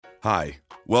Hi,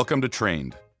 welcome to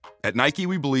Trained. At Nike,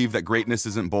 we believe that greatness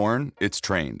isn't born, it's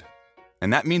trained.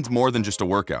 And that means more than just a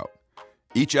workout.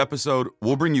 Each episode,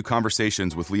 we'll bring you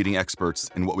conversations with leading experts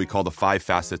in what we call the 5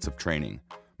 facets of training: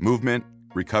 movement,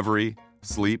 recovery,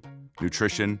 sleep,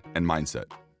 nutrition, and mindset.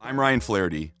 I'm Ryan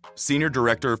Flaherty, Senior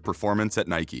Director of Performance at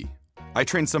Nike. I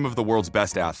train some of the world's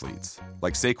best athletes,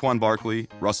 like Saquon Barkley,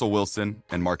 Russell Wilson,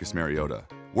 and Marcus Mariota.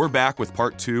 We're back with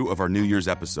part 2 of our New Year's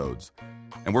episodes,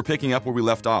 and we're picking up where we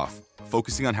left off,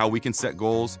 focusing on how we can set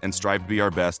goals and strive to be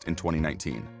our best in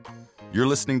 2019. You're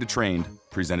listening to Trained,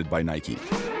 presented by Nike.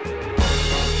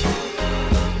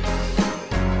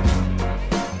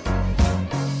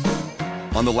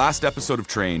 On the last episode of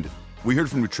Trained, we heard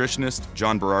from nutritionist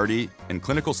John Berardi and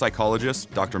clinical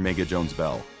psychologist Dr. Mega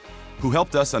Jones-Bell, who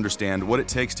helped us understand what it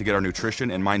takes to get our nutrition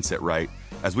and mindset right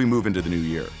as we move into the new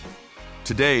year.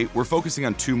 Today, we're focusing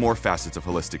on 2 more facets of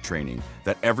holistic training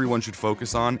that everyone should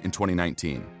focus on in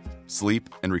 2019: sleep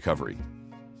and recovery.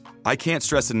 I can't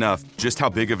stress enough just how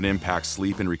big of an impact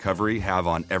sleep and recovery have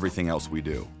on everything else we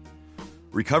do.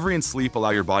 Recovery and sleep allow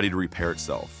your body to repair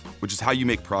itself, which is how you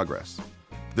make progress.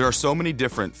 There are so many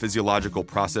different physiological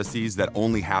processes that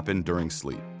only happen during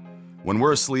sleep. When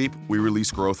we're asleep, we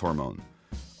release growth hormone.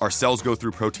 Our cells go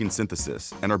through protein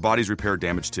synthesis, and our bodies repair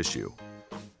damaged tissue.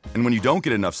 And when you don't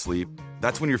get enough sleep,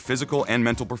 that's when your physical and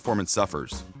mental performance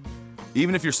suffers.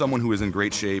 Even if you're someone who is in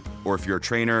great shape, or if you're a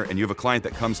trainer and you have a client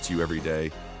that comes to you every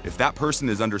day, if that person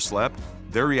is underslept,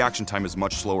 their reaction time is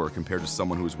much slower compared to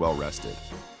someone who is well rested.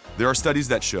 There are studies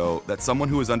that show that someone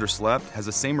who is underslept has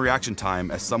the same reaction time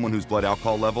as someone whose blood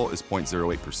alcohol level is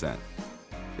 0.08%.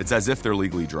 It's as if they're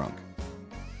legally drunk.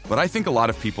 But I think a lot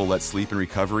of people let sleep and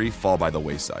recovery fall by the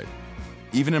wayside.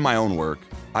 Even in my own work,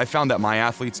 I found that my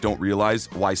athletes don't realize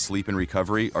why sleep and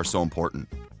recovery are so important.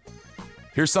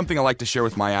 Here's something I like to share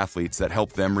with my athletes that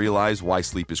help them realize why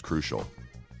sleep is crucial.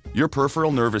 Your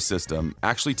peripheral nervous system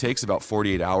actually takes about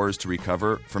 48 hours to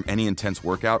recover from any intense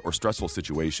workout or stressful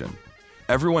situation.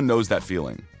 Everyone knows that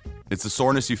feeling. It's the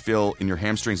soreness you feel in your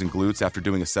hamstrings and glutes after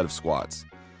doing a set of squats.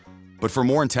 But for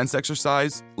more intense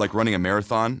exercise, like running a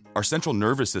marathon, our central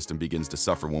nervous system begins to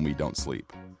suffer when we don't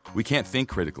sleep. We can't think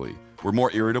critically, we're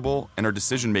more irritable, and our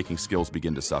decision-making skills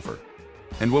begin to suffer.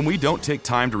 And when we don't take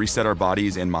time to reset our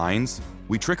bodies and minds,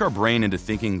 we trick our brain into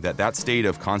thinking that that state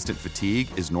of constant fatigue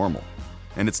is normal.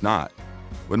 And it's not.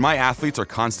 When my athletes are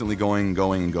constantly going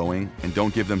and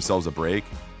don't give themselves a break,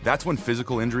 that's when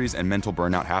physical injuries and mental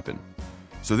burnout happen.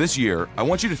 So this year, I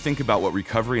want you to think about what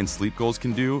recovery and sleep goals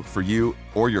can do for you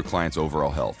or your client's overall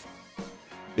health.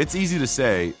 It's easy to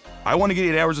say, I want to get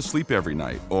 8 hours of sleep every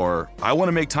night, or I want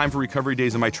to make time for recovery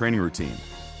days in my training routine.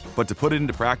 But to put it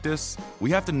into practice, we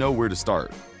have to know where to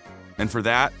start. And for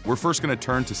that, we're first going to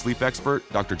turn to sleep expert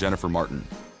Dr. Jennifer Martin.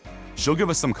 She'll give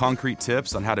us some concrete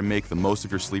tips on how to make the most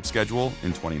of your sleep schedule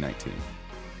in 2019.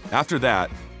 After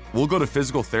that, we'll go to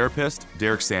physical therapist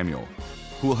Derek Samuel,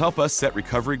 who will help us set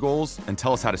recovery goals and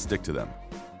tell us how to stick to them.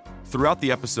 Throughout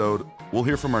the episode, we'll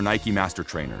hear from our Nike Master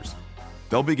Trainers.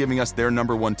 They'll be giving us their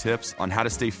 #1 tips on how to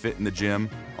stay fit in the gym,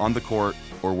 on the court,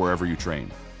 or wherever you train.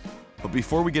 But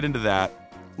before we get into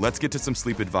that, let's get to some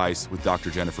sleep advice with Dr.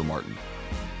 Jennifer Martin.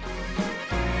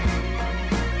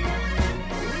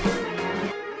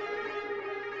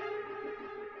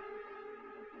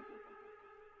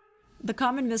 The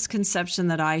common misconception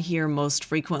that I hear most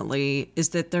frequently is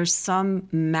that there's some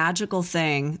magical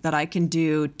thing that I can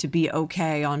do to be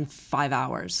okay on 5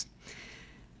 hours.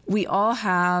 We all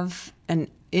have an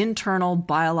internal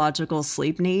biological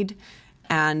sleep need,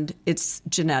 and it's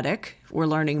genetic. We're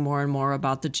learning more and more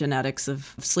about the genetics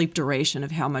of sleep duration,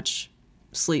 of how much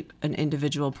sleep an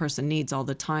individual person needs all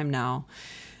the time now.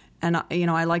 And,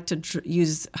 I like to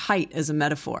use height as a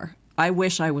metaphor. I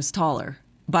wish I was taller,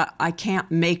 but I can't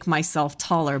make myself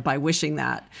taller by wishing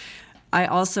that. I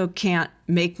also can't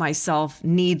make myself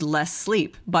need less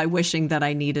sleep by wishing that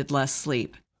I needed less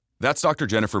sleep. That's Dr.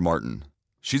 Jennifer Martin.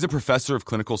 She's a professor of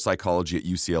clinical psychology at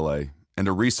UCLA and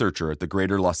a researcher at the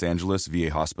Greater Los Angeles VA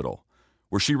Hospital,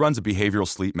 where she runs a behavioral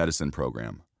sleep medicine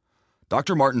program.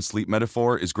 Dr. Martin's sleep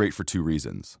metaphor is great for 2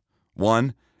 reasons.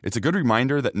 1, it's a good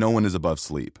reminder that no one is above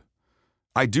sleep.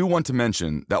 I do want to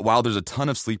mention that while there's a ton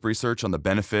of sleep research on the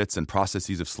benefits and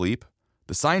processes of sleep,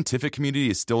 the scientific community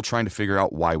is still trying to figure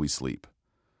out why we sleep.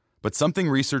 But something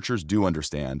researchers do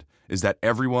understand is that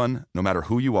everyone, no matter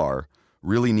who you are,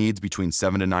 really needs between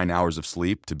 7 to 9 hours of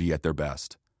sleep to be at their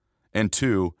best. And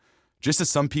 2, just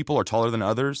as some people are taller than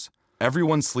others,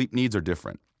 everyone's sleep needs are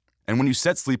different. And when you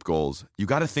set sleep goals, you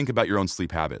got to think about your own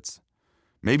sleep habits.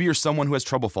 Maybe you're someone who has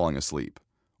trouble falling asleep,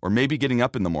 or maybe getting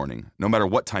up in the morning, no matter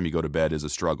what time you go to bed, is a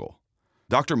struggle.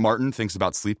 Dr. Martin thinks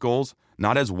about sleep goals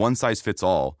not as one size fits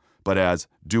all, but as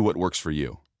do what works for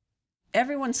you.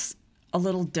 Everyone's a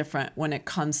little different when it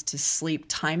comes to sleep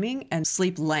timing and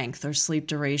sleep length or sleep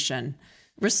duration.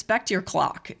 Respect your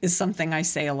clock is something I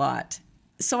say a lot.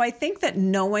 So I think that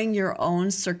knowing your own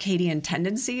circadian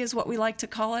tendency is what we like to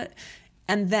call it,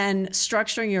 and then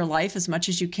structuring your life as much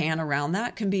as you can around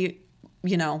that can be,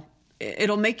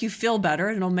 it'll make you feel better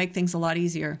and it'll make things a lot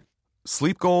easier.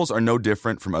 Sleep goals are no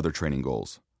different from other training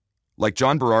goals. Like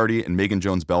John Berardi and Megan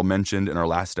Jones-Bell mentioned in our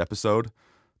last episode,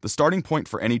 the starting point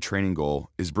for any training goal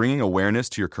is bringing awareness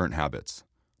to your current habits.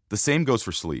 The same goes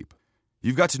for sleep.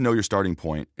 You've got to know your starting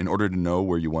point in order to know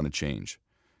where you want to change.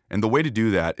 And the way to do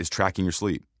that is tracking your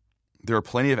sleep. There are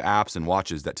plenty of apps and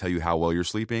watches that tell you how well you're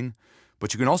sleeping,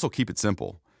 but you can also keep it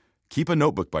simple. Keep a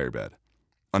notebook by your bed.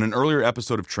 On an earlier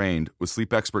episode of Trained with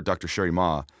sleep expert Dr. Sherry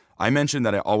Ma, I mentioned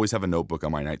that I always have a notebook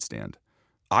on my nightstand.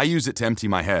 I use it to empty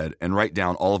my head and write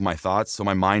down all of my thoughts so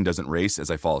my mind doesn't race as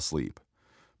I fall asleep.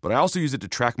 But I also use it to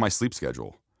track my sleep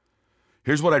schedule.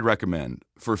 Here's what I'd recommend.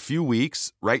 For a few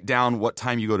weeks, write down what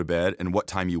time you go to bed and what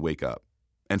time you wake up.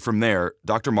 And from there,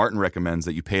 Dr. Martin recommends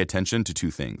that you pay attention to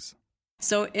two things.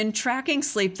 So in tracking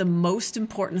sleep, the most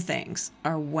important things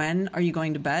are when are you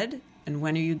going to bed and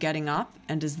when are you getting up?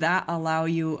 And does that allow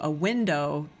you a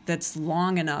window that's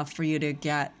long enough for you to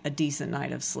get a decent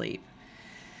night of sleep?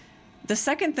 The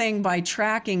second thing by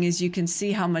tracking is you can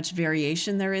see how much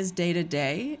variation there is day to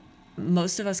day.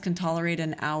 Most of us can tolerate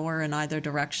an hour in either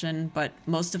direction, but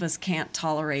most of us can't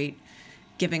tolerate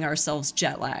giving ourselves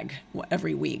jet lag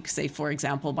every week, say, for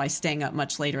example, by staying up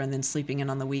much later and then sleeping in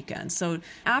on the weekend. So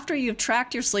after you've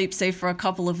tracked your sleep, say, for a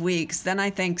couple of weeks, then I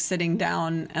think sitting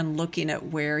down and looking at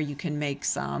where you can make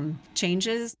some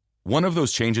changes. One of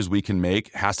those changes we can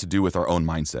make has to do with our own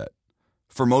mindset.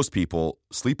 For most people,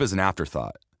 sleep is an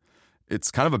afterthought.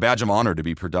 It's kind of a badge of honor to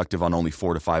be productive on only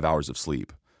 4 to 5 hours of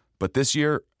sleep. But this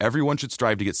year, everyone should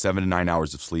strive to get 7 to 9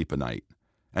 hours of sleep a night.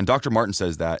 And Dr. Martin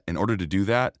says that in order to do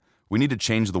that, we need to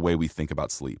change the way we think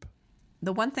about sleep.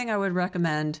 The one thing I would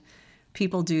recommend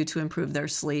people do to improve their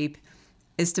sleep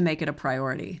is to make it a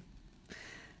priority.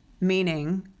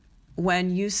 Meaning,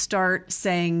 when you start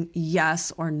saying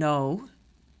yes or no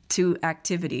to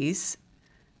activities,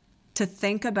 to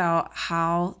think about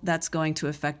how that's going to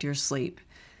affect your sleep.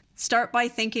 Start by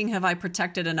thinking, have I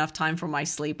protected enough time for my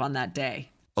sleep on that day?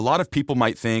 A lot of people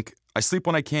might think, I sleep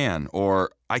when I can,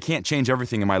 or I can't change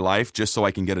everything in my life just so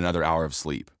I can get another hour of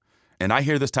sleep. And I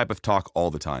hear this type of talk all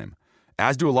the time,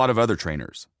 as do a lot of other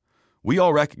trainers. We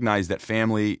all recognize that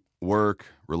family, work,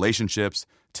 relationships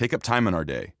take up time in our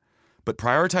day. But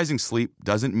prioritizing sleep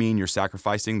doesn't mean you're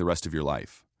sacrificing the rest of your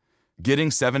life.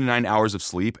 Getting 7 to 9 hours of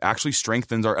sleep actually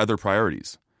strengthens our other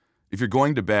priorities. If you're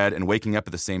going to bed and waking up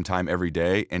at the same time every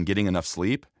day and getting enough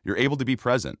sleep, you're able to be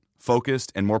present,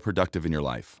 focused, and more productive in your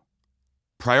life.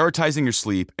 Prioritizing your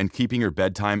sleep and keeping your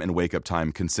bedtime and wake-up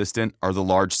time consistent are the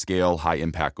large-scale,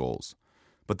 high-impact goals.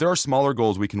 But there are smaller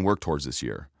goals we can work towards this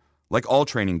year. Like all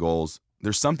training goals,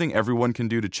 there's something everyone can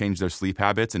do to change their sleep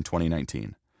habits in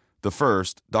 2019. The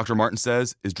first, Dr. Martin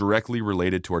says, is directly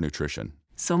related to our nutrition.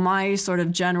 So my sort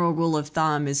of general rule of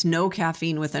thumb is no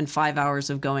caffeine within 5 hours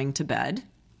of going to bed.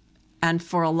 And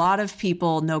for a lot of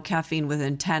people, no caffeine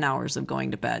within 10 hours of going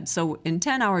to bed. So in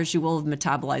 10 hours, you will have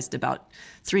metabolized about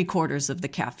 3/4 of the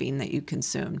caffeine that you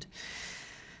consumed.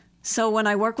 So when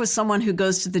I work with someone who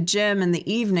goes to the gym in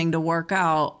the evening to work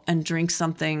out and drink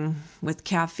something with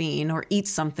caffeine or eat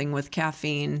something with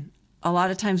caffeine, a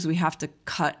lot of times we have to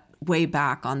cut way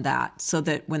back on that so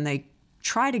that when they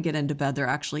try to get into bed, they're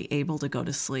actually able to go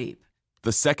to sleep.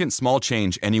 The second small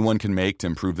change anyone can make to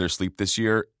improve their sleep this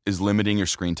year is limiting your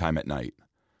screen time at night.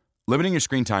 Limiting your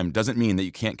screen time doesn't mean that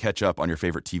you can't catch up on your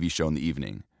favorite TV show in the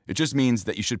evening. It just means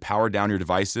that you should power down your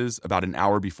devices about an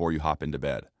hour before you hop into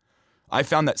bed. I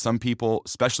found that some people,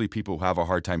 especially people who have a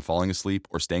hard time falling asleep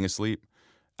or staying asleep,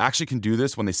 actually can do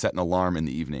this when they set an alarm in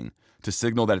the evening to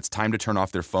signal that it's time to turn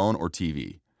off their phone or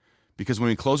TV. Because when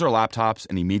we close our laptops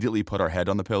and immediately put our head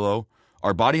on the pillow,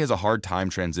 our body has a hard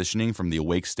time transitioning from the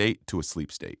awake state to a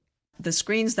sleep state. The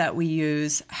screens that we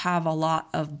use have a lot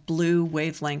of blue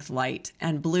wavelength light,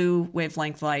 and blue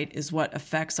wavelength light is what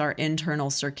affects our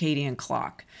internal circadian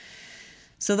clock.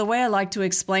 So the way I like to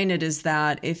explain it is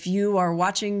that if you are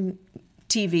watching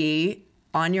TV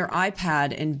on your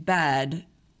iPad in bed,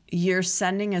 you're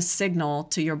sending a signal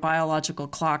to your biological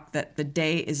clock that the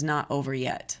day is not over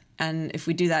yet. And if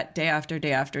we do that day after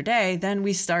day after day, then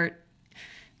we start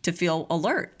to feel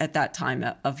alert at that time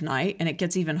of night, and it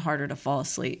gets even harder to fall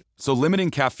asleep. So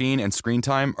limiting caffeine and screen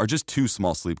time are just 2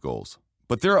 small sleep goals.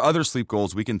 But there are other sleep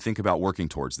goals we can think about working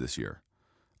towards this year.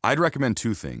 I'd recommend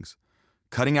 2 things: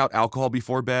 cutting out alcohol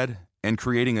before bed and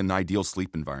creating an ideal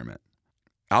sleep environment.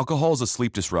 Alcohol is a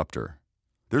sleep disruptor.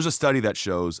 There's a study that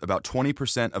shows about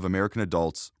 20% of American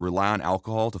adults rely on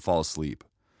alcohol to fall asleep.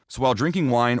 So while drinking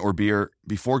wine or beer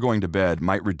before going to bed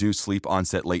might reduce sleep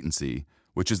onset latency,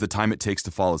 which is the time it takes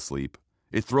to fall asleep,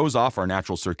 it throws off our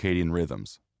natural circadian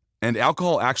rhythms. And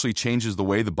alcohol actually changes the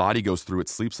way the body goes through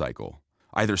its sleep cycle,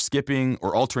 either skipping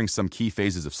or altering some key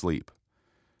phases of sleep.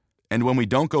 And when we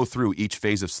don't go through each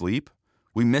phase of sleep,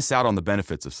 we miss out on the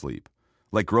benefits of sleep,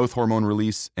 like growth hormone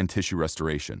release and tissue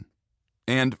restoration.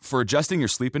 And for adjusting your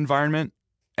sleep environment,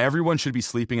 everyone should be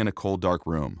sleeping in a cold, dark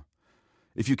room.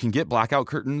 If you can get blackout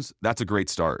curtains, that's a great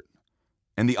start.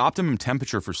 And the optimum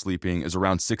temperature for sleeping is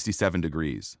around 67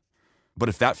 degrees. But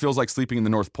if that feels like sleeping in the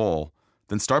North Pole,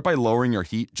 then start by lowering your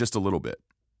heat just a little bit.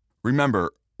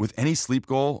 Remember, with any sleep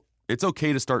goal, it's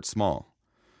okay to start small.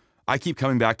 I keep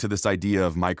coming back to this idea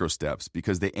of micro steps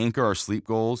because they anchor our sleep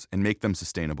goals and make them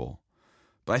sustainable.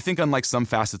 But I think unlike some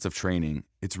facets of training,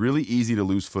 it's really easy to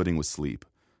lose footing with sleep.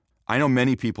 I know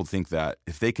many people think that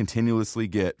if they continuously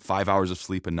get 5 hours of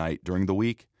sleep a night during the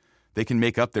week, they can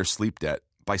make up their sleep debt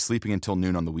by sleeping until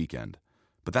noon on the weekend.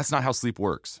 But that's not how sleep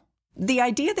works. The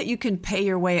idea that you can pay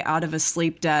your way out of a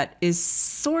sleep debt is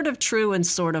sort of true and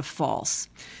sort of false.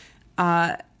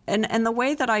 And the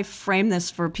way that I frame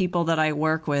this for people that I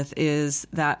work with is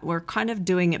that we're kind of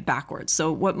doing it backwards.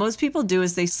 So what most people do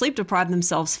is they sleep deprive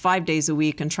themselves 5 days a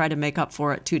week and try to make up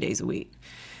for it 2 days a week.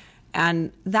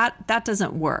 And that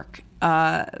doesn't work.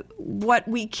 What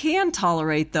we can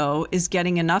tolerate, though, is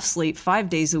getting enough sleep 5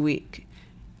 days a week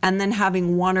and then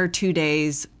having 1 or 2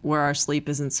 days where our sleep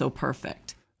isn't so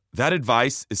perfect. That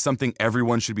advice is something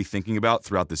everyone should be thinking about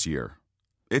throughout this year.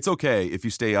 It's okay if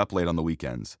you stay up late on the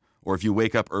weekends, or if you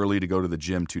wake up early to go to the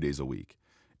gym 2 days a week.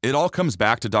 It all comes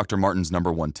back to Dr. Martin's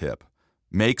number one tip: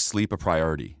 make sleep a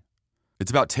priority.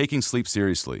 It's about taking sleep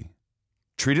seriously.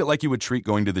 Treat it like you would treat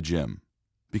going to the gym,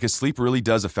 because sleep really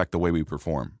does affect the way we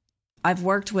perform. I've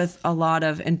worked with a lot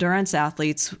of endurance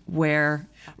athletes where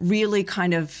really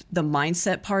kind of the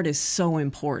mindset part is so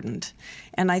important.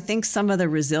 And I think some of the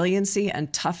resiliency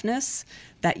and toughness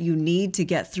that you need to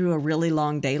get through a really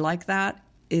long day like that,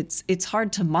 it's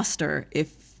hard to muster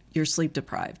if you're sleep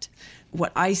deprived.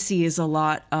 What I see is a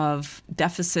lot of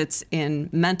deficits in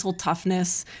mental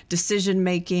toughness, decision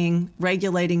making,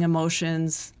 regulating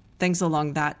emotions, things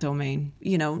along that domain.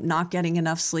 You know, not getting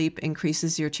enough sleep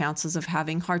increases your chances of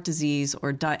having heart disease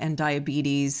and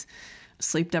diabetes.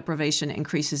 Sleep deprivation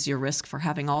increases your risk for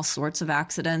having all sorts of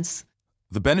accidents.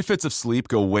 The benefits of sleep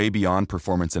go way beyond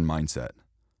performance and mindset.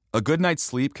 A good night's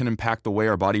sleep can impact the way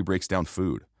our body breaks down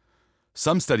food.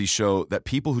 Some studies show that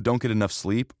people who don't get enough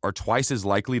sleep are twice as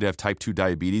likely to have type 2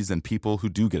 diabetes than people who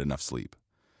do get enough sleep.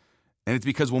 And it's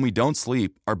because when we don't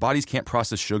sleep, our bodies can't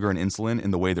process sugar and insulin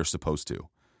in the way they're supposed to.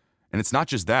 And it's not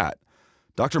just that.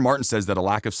 Dr. Martin says that a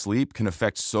lack of sleep can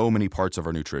affect so many parts of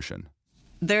our nutrition.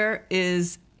 There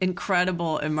is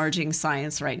incredible emerging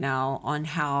science right now on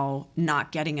how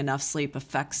not getting enough sleep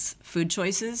affects food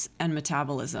choices and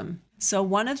metabolism. So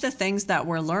one of the things that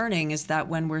we're learning is that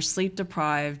when we're sleep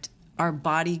deprived, our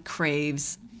body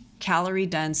craves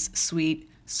calorie-dense, sweet,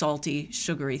 salty,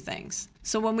 sugary things.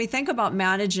 So when we think about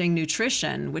managing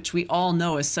nutrition, which we all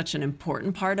know is such an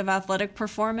important part of athletic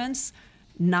performance,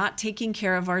 not taking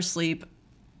care of our sleep,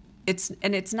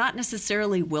 it's not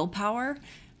necessarily willpower.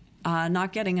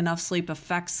 Not getting enough sleep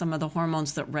affects some of the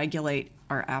hormones that regulate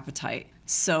our appetite.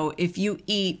 So if you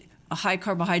eat a high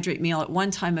carbohydrate meal at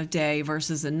one time of day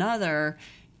versus another,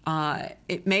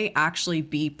 it may actually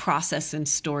be processed and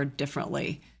stored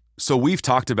differently. So we've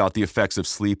talked about the effects of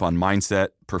sleep on mindset,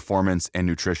 performance, and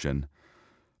nutrition.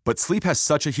 But sleep has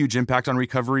such a huge impact on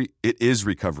recovery, it is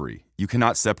recovery. You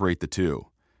cannot separate the two.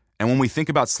 And when we think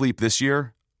about sleep this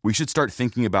year, we should start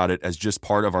thinking about it as just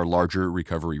part of our larger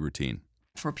recovery routine.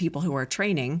 For people who are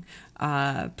training,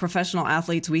 professional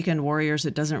athletes, weekend warriors,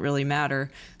 it doesn't really matter.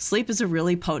 Sleep is a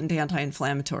really potent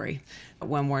anti-inflammatory.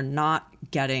 When we're not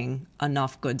getting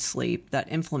enough good sleep, that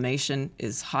inflammation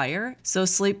is higher. So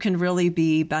sleep can really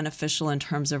be beneficial in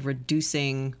terms of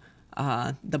reducing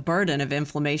the burden of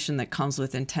inflammation that comes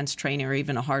with intense training or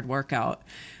even a hard workout.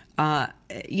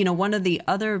 One of the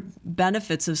other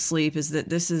benefits of sleep is that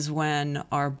this is when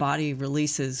our body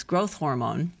releases growth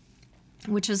hormone,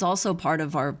 which is also part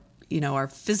of our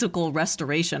physical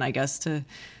restoration, I guess, to,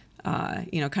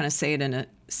 kind of say it in a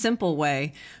simple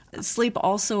way. Sleep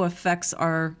also affects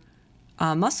our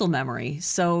muscle memory.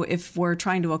 So if we're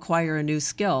trying to acquire a new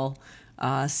skill,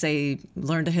 say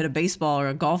learn to hit a baseball or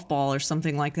a golf ball or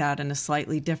something like that in a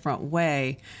slightly different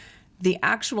way, the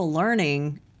actual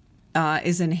learning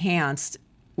is enhanced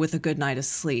with a good night of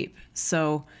sleep.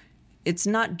 So it's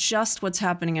not just what's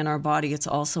happening in our body, it's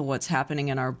also what's happening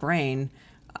in our brain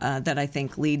that I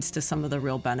think leads to some of the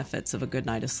real benefits of a good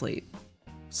night of sleep.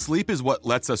 Sleep is what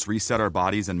lets us reset our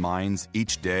bodies and minds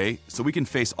each day so we can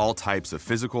face all types of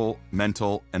physical,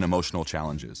 mental, and emotional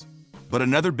challenges. But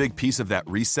another big piece of that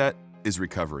reset is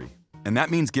recovery. And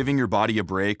that means giving your body a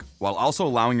break while also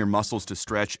allowing your muscles to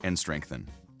stretch and strengthen.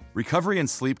 Recovery and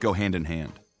sleep go hand in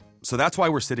hand. So that's why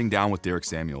we're sitting down with Derek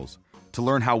Samuels to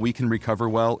learn how we can recover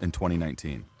well in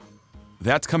 2019.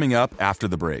 That's coming up after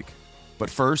the break. But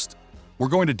first, we're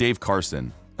going to Dave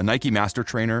Carson, a Nike Master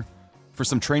Trainer, for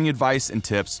some training advice and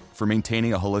tips for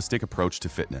maintaining a holistic approach to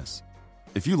fitness.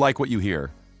 If you like what you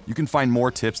hear, you can find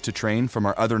more tips to train from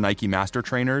our other Nike Master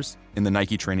Trainers in the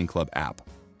Nike Training Club app.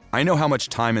 I know how much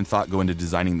time and thought go into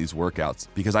designing these workouts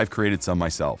because I've created some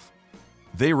myself.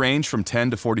 They range from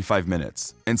 10 to 45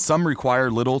 minutes, and some require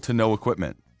little to no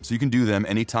equipment, so you can do them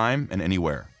anytime and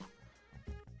anywhere.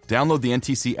 Download the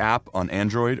NTC app on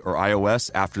Android or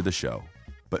iOS after the show.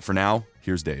 But for now,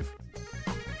 here's Dave.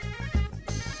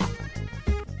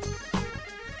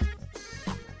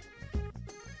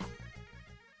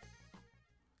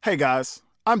 Hey guys,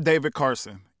 I'm David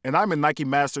Carson, and I'm a Nike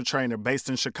Master Trainer based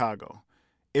in Chicago.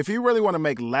 If you really want to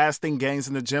make lasting gains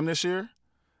in the gym this year,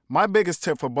 my biggest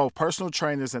tip for both personal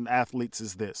trainers and athletes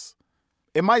is this.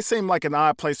 It might seem like an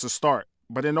odd place to start,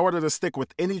 but in order to stick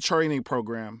with any training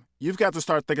program, you've got to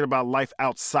start thinking about life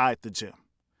outside the gym.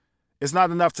 It's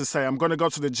not enough to say, I'm going to go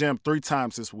to the gym 3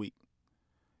 times this week.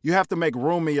 You have to make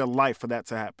room in your life for that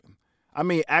to happen. I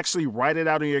mean, actually write it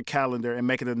out in your calendar and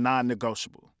make it a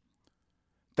non-negotiable.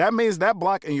 That means that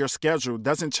block in your schedule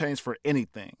doesn't change for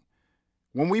anything.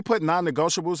 When we put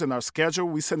non-negotiables in our schedule,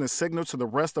 we send a signal to the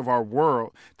rest of our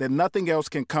world that nothing else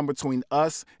can come between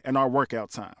us and our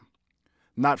workout time.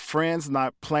 Not friends,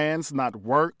 not plans, not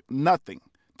work, nothing.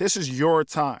 This is your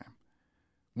time.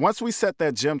 Once we set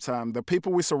that gym time, the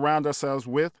people we surround ourselves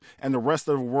with and the rest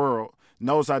of the world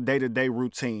knows our day-to-day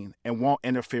routine and won't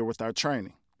interfere with our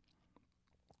training.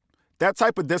 That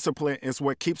type of discipline is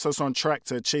what keeps us on track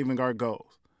to achieving our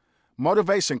goals.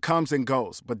 Motivation comes and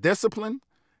goes, but discipline,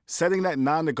 setting that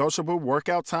non-negotiable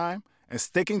workout time and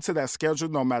sticking to that schedule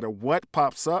no matter what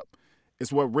pops up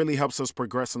is what really helps us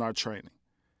progress in our training.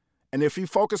 And if you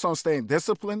focus on staying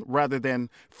disciplined rather than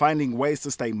finding ways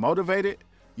to stay motivated,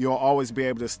 you'll always be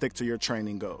able to stick to your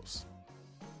training goals.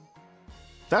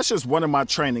 That's just one of my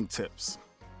training tips.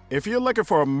 If you're looking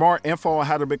for more info on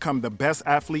how to become the best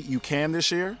athlete you can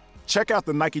this year, check out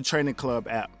the Nike Training Club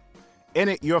app. In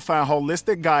it, you'll find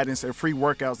holistic guidance and free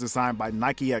workouts designed by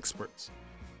Nike experts.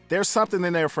 There's something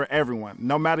in there for everyone,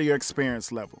 no matter your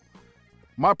experience level.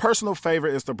 My personal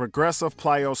favorite is the Progressive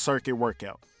Plyo Circuit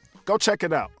workout. Go check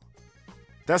it out.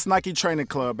 That's Nike Training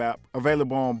Club app,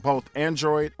 available on both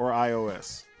Android or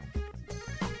iOS.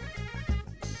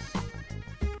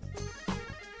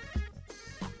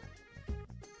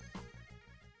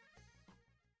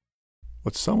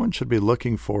 What someone should be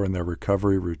looking for in their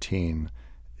recovery routine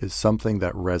is something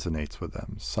that resonates with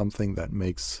them, something that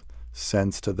makes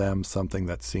sense to them, something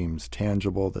that seems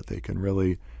tangible, that they can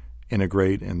really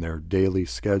integrate in their daily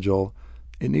schedule.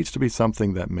 It needs to be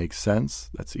something that makes sense,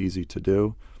 that's easy to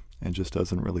do, and just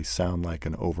doesn't really sound like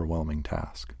an overwhelming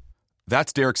task.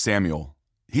 That's Derek Samuel.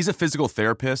 He's a physical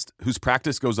therapist whose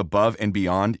practice goes above and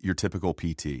beyond your typical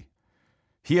PT.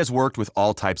 He has worked with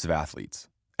all types of athletes,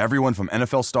 everyone from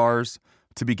NFL stars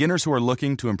to beginners who are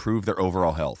looking to improve their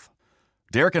overall health.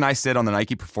 Derek and I sit on the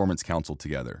Nike Performance Council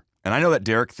together, and I know that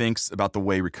Derek thinks about the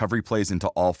way recovery plays into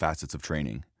all facets of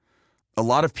training. A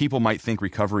lot of people might think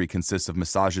recovery consists of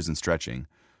massages and stretching,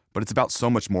 but it's about so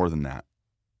much more than that.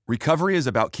 Recovery is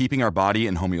about keeping our body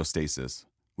in homeostasis,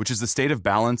 which is the state of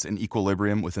balance and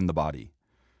equilibrium within the body.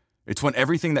 It's when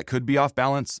everything that could be off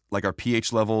balance, like our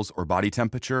pH levels or body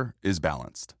temperature, is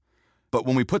balanced. But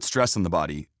when we put stress on the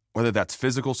body, whether that's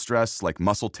physical stress like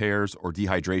muscle tears or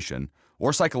dehydration,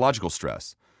 or psychological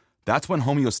stress, that's when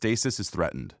homeostasis is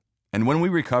threatened. And when we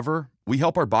recover, we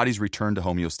help our bodies return to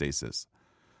homeostasis.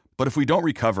 But if we don't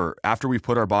recover after we've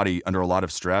put our body under a lot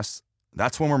of stress,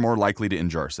 that's when we're more likely to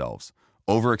injure ourselves,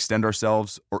 overextend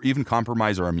ourselves, or even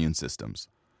compromise our immune systems.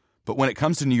 But when it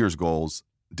comes to New Year's goals,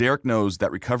 Derek knows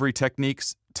that recovery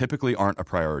techniques typically aren't a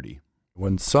priority.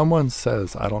 When someone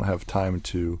says, I don't have time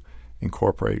to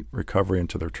incorporate recovery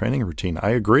into their training routine, I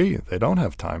agree. They don't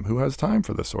have time. Who has time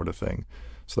for this sort of thing?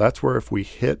 So that's where if we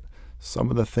hit some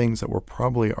of the things that we're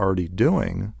probably already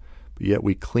doing, but yet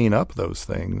we clean up those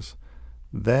things,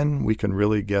 then we can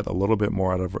really get a little bit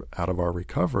more out of our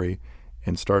recovery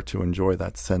and start to enjoy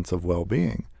that sense of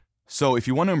well-being. So if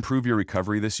you want to improve your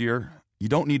recovery this year, you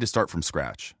don't need to start from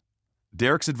scratch.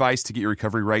 Derek's advice to get your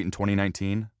recovery right in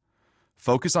 2019: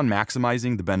 focus on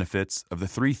maximizing the benefits of the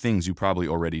 3 things you probably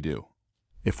already do.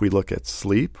 If we look at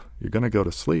sleep, you're going to go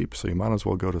to sleep, so you might as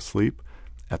well go to sleep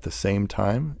at the same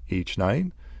time each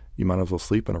night. You might as well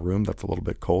sleep in a room that's a little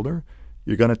bit colder.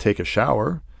 You're going to take a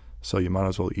shower, so you might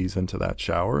as well ease into that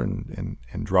shower and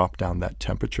drop down that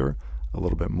temperature a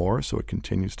little bit more so it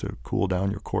continues to cool down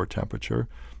your core temperature.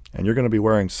 And you're going to be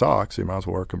wearing socks, so you might as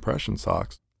well wear compression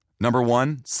socks. Number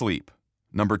 1, sleep.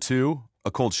 Number 2,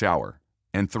 a cold shower.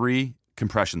 And 3,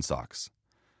 compression socks.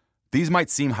 These might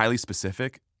seem highly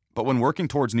specific, but when working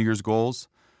towards New Year's goals,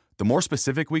 the more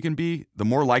specific we can be, the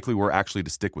more likely we're actually to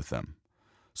stick with them.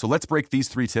 So let's break these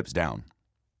 3 tips down.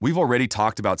 We've already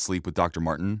talked about sleep with Dr.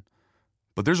 Martin,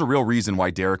 but there's a real reason why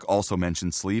Derek also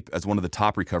mentioned sleep as one of the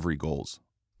top recovery goals.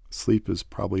 Sleep is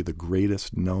probably the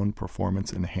greatest known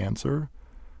performance enhancer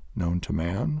known to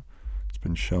man. It's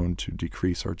been shown to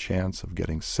decrease our chance of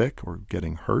getting sick or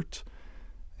getting hurt,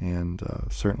 and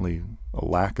certainly a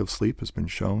lack of sleep has been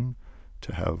shown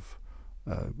to have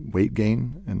weight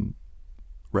gain in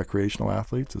recreational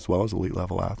athletes as well as elite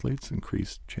level athletes,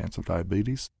 increased chance of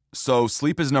diabetes. So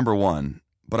sleep is number 1,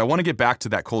 but I want to get back to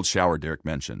that cold shower Derek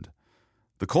mentioned.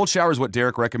 The cold shower is what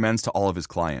Derek recommends to all of his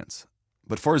clients.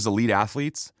 But for his elite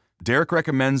athletes, Derek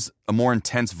recommends a more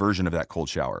intense version of that cold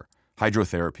shower,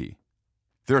 hydrotherapy.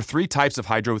 There are 3 types of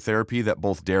hydrotherapy that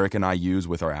both Derek and I use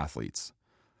with our athletes.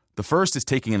 The first is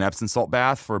taking an Epsom salt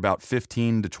bath for about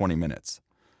 15 to 20 minutes.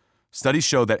 Studies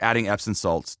show that adding Epsom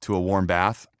salts to a warm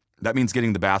bath, that means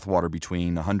getting the bath water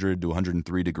between 100 to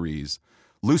 103 degrees,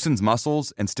 loosens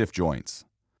muscles and stiff joints.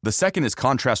 The second is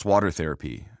contrast water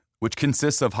therapy, which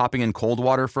consists of hopping in cold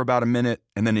water for about a minute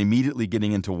and then immediately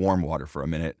getting into warm water for a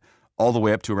minute, all the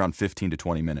way up to around 15 to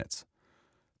 20 minutes.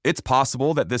 It's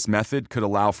possible that this method could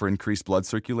allow for increased blood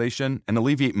circulation and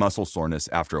alleviate muscle soreness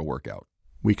after a workout.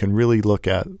 We can really look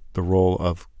at the role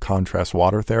of contrast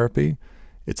water therapy.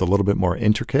 It's a little bit more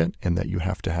intricate in that you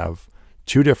have to have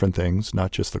 2 different things,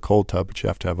 not just the cold tub, but you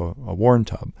have to have a warm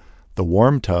tub. The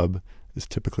warm tub is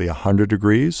typically 100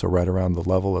 degrees, so right around the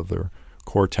level of their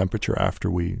core temperature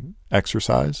after we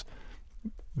exercise.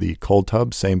 The cold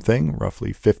tub, same thing,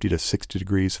 roughly 50 to 60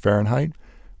 degrees Fahrenheit.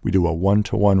 We do a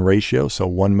 1-to-1 ratio, so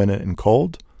 1 minute in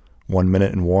cold, 1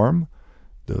 minute in warm.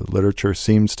 The literature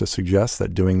seems to suggest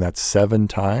that doing that 7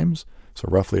 times, so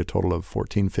roughly a total of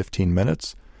 14, 15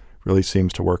 minutes, really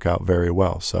seems to work out very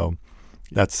well. So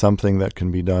that's something that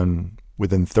can be done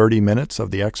within 30 minutes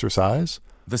of the exercise.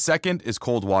 The second is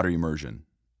cold water immersion.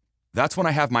 That's when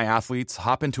I have my athletes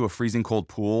hop into a freezing cold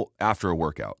pool after a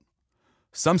workout.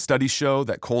 Some studies show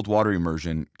that cold water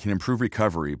immersion can improve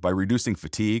recovery by reducing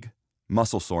fatigue,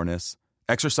 muscle soreness,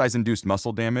 exercise-induced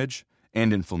muscle damage,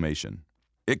 and inflammation.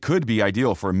 It could be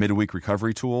ideal for a midweek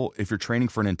recovery tool if you're training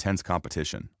for an intense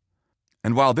competition.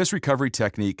 And while this recovery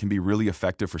technique can be really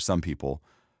effective for some people,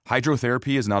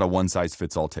 hydrotherapy is not a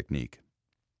one-size-fits-all technique.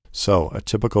 So a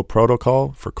typical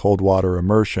protocol for cold water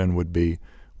immersion would be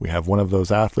we have one of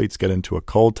those athletes get into a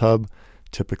cold tub,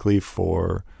 typically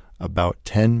for about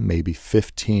 10, maybe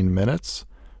 15 minutes.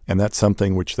 And that's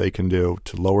something which they can do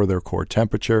to lower their core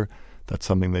temperature. That's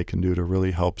something they can do to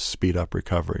really help speed up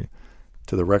recovery.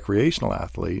 To the recreational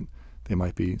athlete, they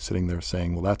might be sitting there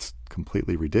saying, well, that's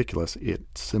completely ridiculous. It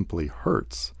simply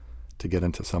hurts to get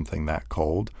into something that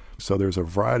cold. So there's a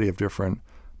variety of different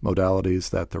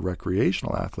modalities that the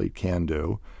recreational athlete can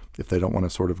do if they don't want to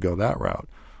sort of go that route.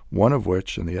 One of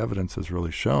which, and the evidence has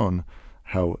really shown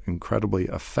how incredibly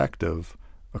effective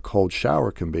a cold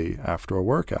shower can be after a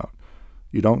workout.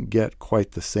 You don't get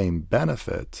quite the same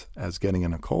benefit as getting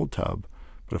in a cold tub,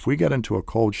 but if we get into a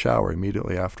cold shower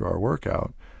immediately after our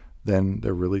workout, then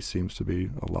there really seems to be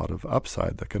a lot of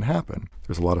upside that can happen.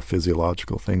 There's a lot of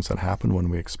physiological things that happen when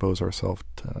we expose ourselves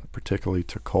particularly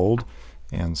to cold,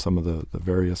 and some of the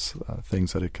various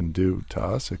things that it can do to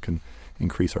us. It can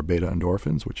increase our beta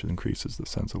endorphins, which increases the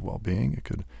sense of well-being. It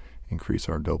could increase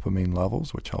our dopamine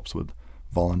levels, which helps with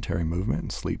voluntary movement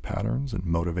and sleep patterns and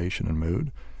motivation and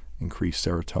mood. Increase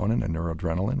serotonin and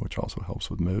noradrenaline, which also helps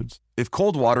with moods. If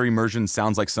cold water immersion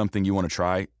sounds like something you want to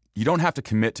try, you don't have to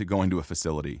commit to going to a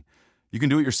facility. You can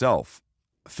do it yourself.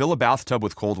 Fill a bathtub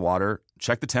with cold water,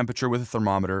 check the temperature with a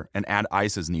thermometer, and add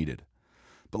ice as needed.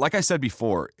 But like I said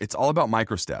before, it's all about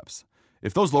micro steps.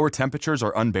 If those lower temperatures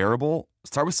are unbearable,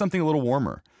 start with something a little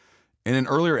warmer. In an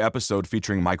earlier episode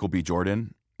featuring Michael B.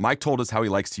 Jordan, Mike told us how he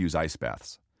likes to use ice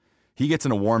baths. He gets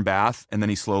in a warm bath and then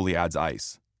he slowly adds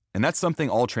ice. And that's something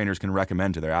all trainers can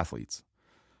recommend to their athletes.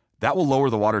 That will lower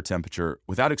the water temperature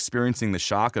without experiencing the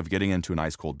shock of getting into an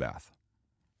ice-cold bath.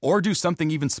 Or do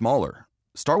something even smaller.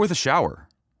 Start with a shower.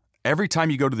 Every time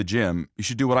you go to the gym, you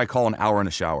should do what I call an hour in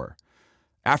a shower.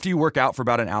 After you work out for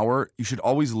about an hour, you should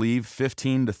always leave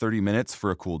 15 to 30 minutes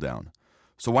for a cool down.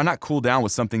 So why not cool down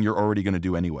with something you're already going to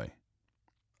do anyway?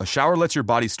 A shower lets your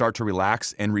body start to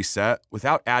relax and reset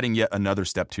without adding yet another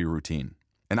step to your routine.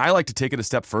 And I like to take it a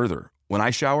step further. When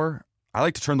I shower, I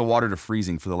like to turn the water to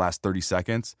freezing for the last 30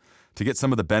 seconds to get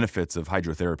some of the benefits of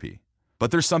hydrotherapy.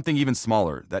 But there's something even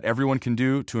smaller that everyone can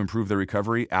do to improve their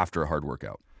recovery after a hard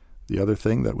workout. The other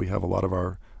thing that we have a lot of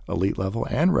our elite level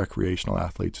and recreational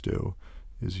athletes do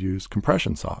is use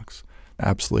compression socks.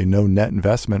 Absolutely no net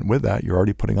investment with that. You're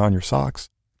already putting on your socks.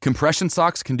 Compression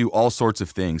socks can do all sorts of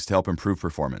things to help improve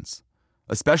performance,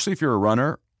 especially if you're a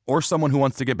runner or someone who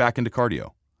wants to get back into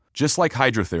cardio. Just like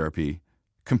hydrotherapy,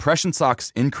 compression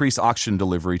socks increase oxygen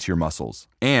delivery to your muscles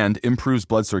and improves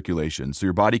blood circulation so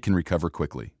your body can recover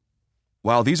quickly.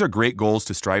 While these are great goals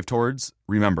to strive towards,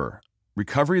 remember,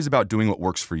 recovery is about doing what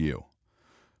works for you.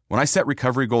 When I set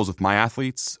recovery goals with my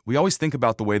athletes, we always think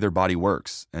about the way their body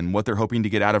works and what they're hoping to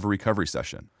get out of a recovery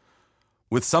session.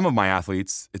 With some of my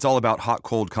athletes, it's all about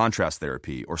hot-cold contrast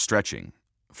therapy or stretching.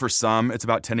 For some, it's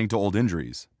about tending to old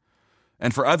injuries.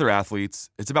 And for other athletes,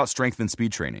 it's about strength and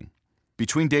speed training.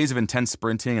 Between days of intense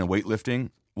sprinting and weightlifting,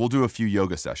 we'll do a few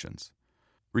yoga sessions.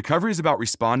 Recovery is about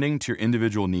responding to your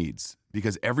individual needs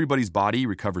because everybody's body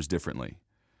recovers differently.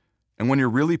 And when you're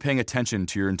really paying attention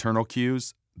to your internal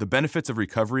cues, the benefits of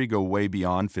recovery go way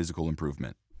beyond physical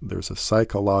improvement. There's a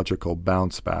psychological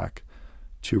bounce back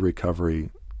to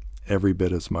recovery every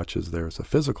bit as much as there's a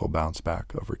physical bounce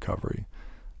back of recovery.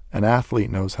 An athlete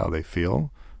knows how they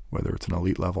feel, whether it's an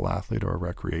elite level athlete or a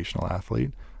recreational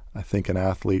athlete. I think an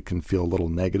athlete can feel a little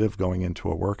negative going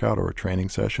into a workout or a training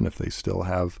session if they still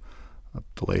have a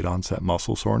delayed onset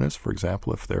muscle soreness, for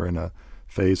example, if they're in a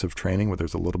phase of training where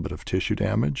there's a little bit of tissue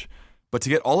damage. But to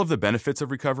get all of the benefits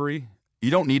of recovery, you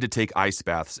don't need to take ice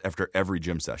baths after every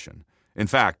gym session. In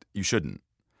fact, you shouldn't.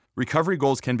 Recovery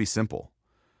goals can be simple.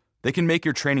 They can make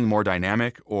your training more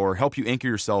dynamic or help you anchor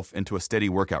yourself into a steady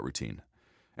workout routine.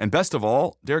 And best of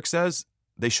all, Derek says,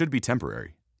 they should be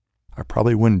temporary. I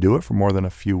probably wouldn't do it for more than a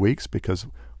few weeks because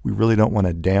we really don't want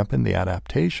to dampen the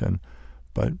adaptation,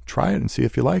 but try it and see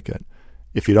if you like it.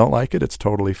 If you don't like it, it's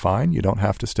totally fine. You don't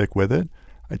have to stick with it.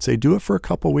 I'd say do it for a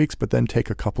couple weeks, but then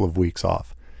take a couple of weeks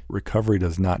off. Recovery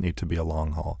does not need to be a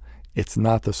long haul. It's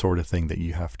not the sort of thing that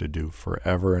you have to do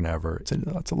forever and ever.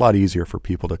 It's a lot easier for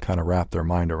people to kind of wrap their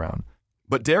mind around.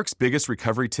 But Derek's biggest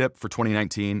recovery tip for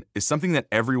 2019 is something that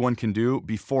everyone can do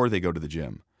before they go to the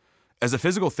gym. As a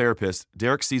physical therapist,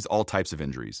 Derek sees all types of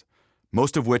injuries,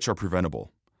 most of which are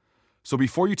preventable. So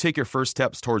before you take your first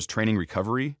steps towards training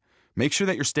recovery, make sure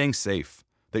that you're staying safe,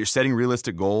 that you're setting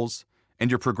realistic goals, and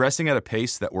you're progressing at a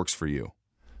pace that works for you.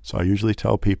 So I usually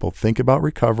tell people, think about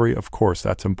recovery. Of course,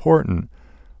 that's important,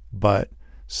 but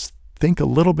think a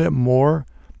little bit more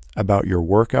about your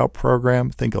workout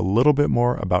program. Think a little bit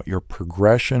more about your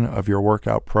progression of your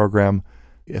workout program.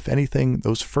 If anything,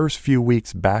 those first few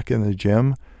weeks back in the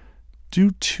gym,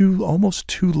 do almost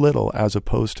too little as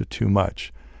opposed to too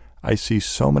much. I see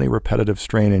so many repetitive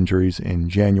strain injuries in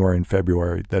January and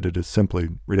February that it is simply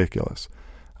ridiculous.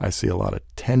 I see a lot of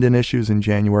tendon issues in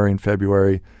January and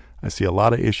February. I see a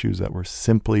lot of issues that were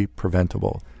simply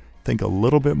preventable. Think a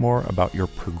little bit more about your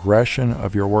progression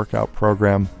of your workout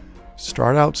program.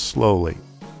 Start out slowly.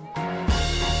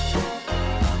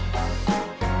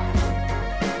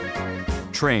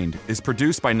 Trained is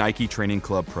produced by Nike Training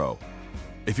Club Pro.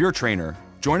 If you're a trainer,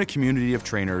 join a community of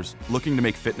trainers looking to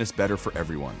make fitness better for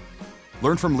everyone.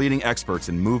 Learn from leading experts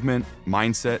in movement,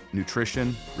 mindset,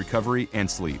 nutrition, recovery, and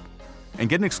sleep. And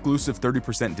get an exclusive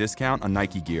 30% discount on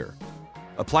Nike gear.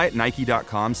 Apply at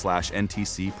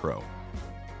nike.com/NTC Pro.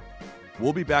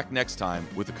 We'll be back next time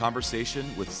with a conversation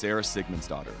with Sarah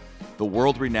Sigmundsdottir, the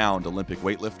world-renowned Olympic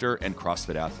weightlifter and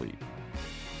CrossFit athlete.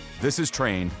 This is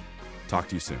Trained. Talk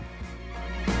to you soon.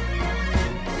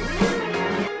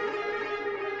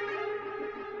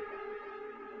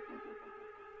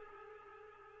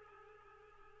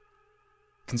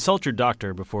 Consult your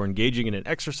doctor before engaging in an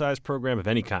exercise program of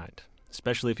any kind,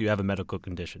 especially if you have a medical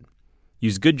condition.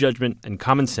 Use good judgment and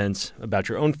common sense about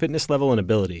your own fitness level and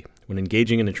ability when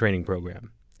engaging in a training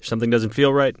program. If something doesn't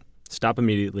feel right, stop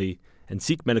immediately and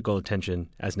seek medical attention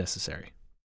as necessary.